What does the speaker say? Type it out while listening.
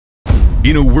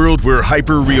In a world where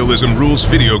hyperrealism rules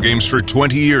video games for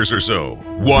 20 years or so,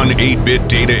 one 8-bit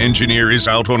data engineer is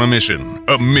out on a mission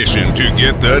to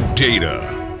get the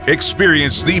data.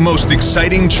 Experience the most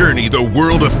exciting journey the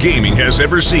world of gaming has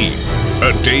ever seen.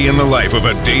 A day in the life of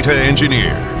a data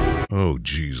engineer. Oh,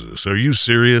 Jesus, are you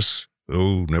serious?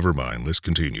 Oh, never mind, let's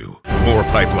continue. More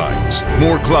pipelines,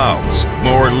 more clouds,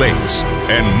 more lakes,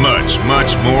 and much,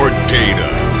 much more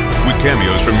data. With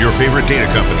cameos from your favorite data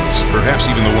companies, perhaps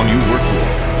even the one you work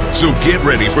for. So get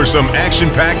ready for some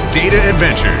action-packed data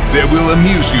adventure that will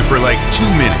amuse you for like 2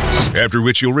 minutes, after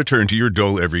which you'll return to your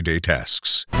dull everyday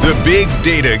tasks. The Big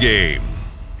Data Game.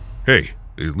 Hey,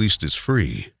 at least it's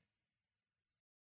free.